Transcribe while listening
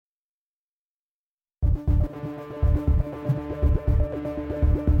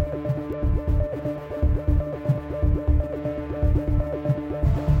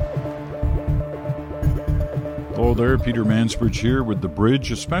Hello there, Peter Mansbridge here with The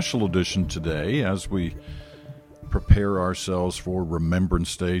Bridge, a special edition today as we prepare ourselves for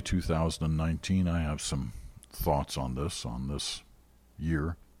Remembrance Day 2019. I have some thoughts on this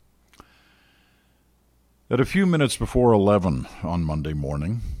year. At a few minutes before 11 on Monday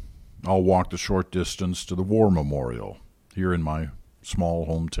morning, I'll walk the short distance to the War Memorial here in my small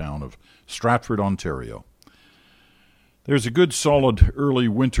hometown of Stratford, Ontario. There's a good solid early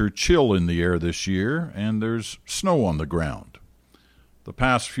winter chill in the air this year, and there's snow on the ground. The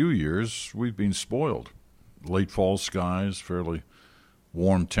past few years, we've been spoiled. Late fall skies, fairly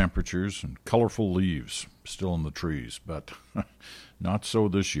warm temperatures, and colorful leaves still in the trees, but not so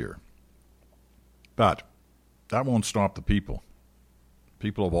this year. But that won't stop the people.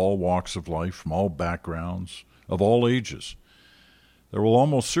 People of all walks of life, from all backgrounds, of all ages. There will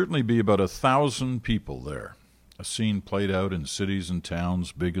almost certainly be about 1,000 people there. A scene played out in cities and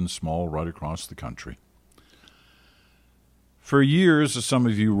towns, big and small, right across the country. For years, as some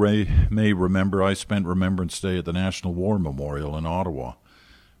of you may remember, I spent Remembrance Day at the National War Memorial in Ottawa,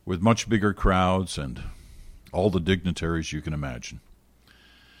 with much bigger crowds and all the dignitaries you can imagine.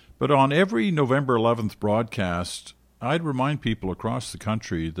 But on every November 11th broadcast, I'd remind people across the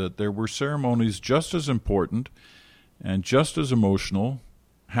country that there were ceremonies just as important and just as emotional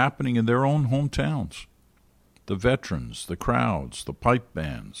happening in their own hometowns. The veterans, the crowds, the pipe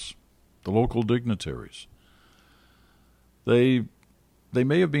bands, the local dignitaries. They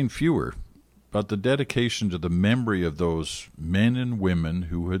may have been fewer, but the dedication to the memory of those men and women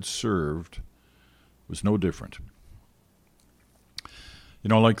who had served was no different. You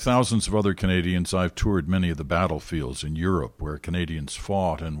know, like thousands of other Canadians, I've toured many of the battlefields in Europe where Canadians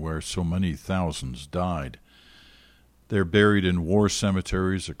fought and where so many thousands died. They're buried in war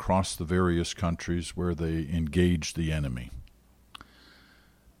cemeteries across the various countries where they engaged the enemy.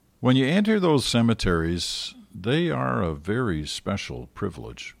 When you enter those cemeteries, they are a very special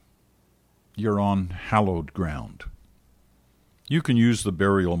privilege. You're on hallowed ground. You can use the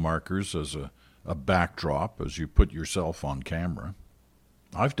burial markers as a backdrop as you put yourself on camera.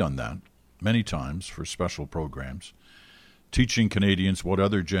 I've done that many times for special programs, teaching Canadians what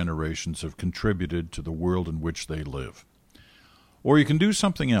other generations have contributed to the world in which they live. Or you can do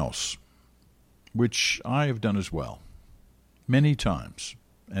something else, which I have done as well, many times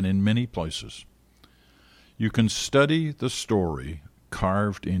and in many places. You can study the story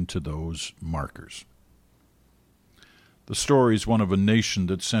carved into those markers. The story is one of a nation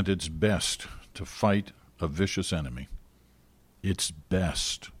that sent its best to fight a vicious enemy. Its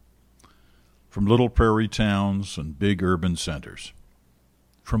best. From little prairie towns and big urban centers,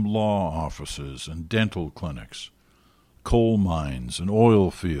 from law offices and dental clinics, coal mines and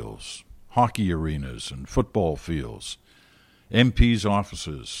oil fields, hockey arenas and football fields, MPs'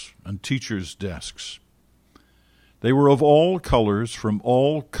 offices and teachers' desks. They were of all colors, from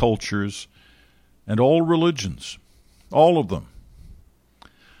all cultures and all religions, all of them.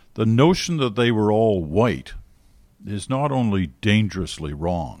 The notion that they were all white is not only dangerously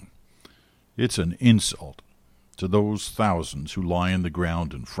wrong, it's an insult to those thousands who lie in the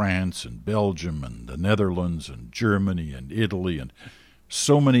ground in France and Belgium and the Netherlands and Germany and Italy and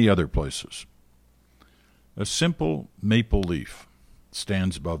so many other places. A simple maple leaf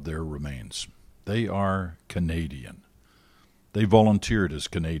stands above their remains. They are Canadian. They volunteered as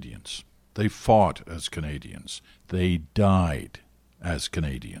Canadians. They fought as Canadians. They died as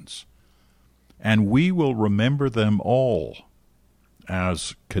Canadians. And we will remember them all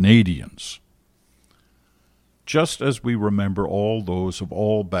as Canadians, just as we remember all those of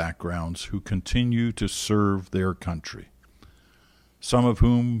all backgrounds who continue to serve their country, some of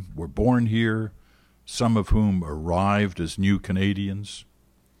whom were born here, some of whom arrived as new Canadians.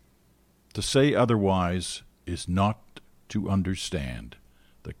 To say otherwise is not to understand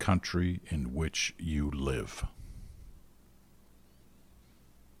the country in which you live.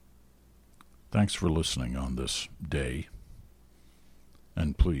 Thanks for listening on this day,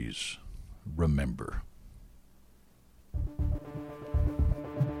 and please remember.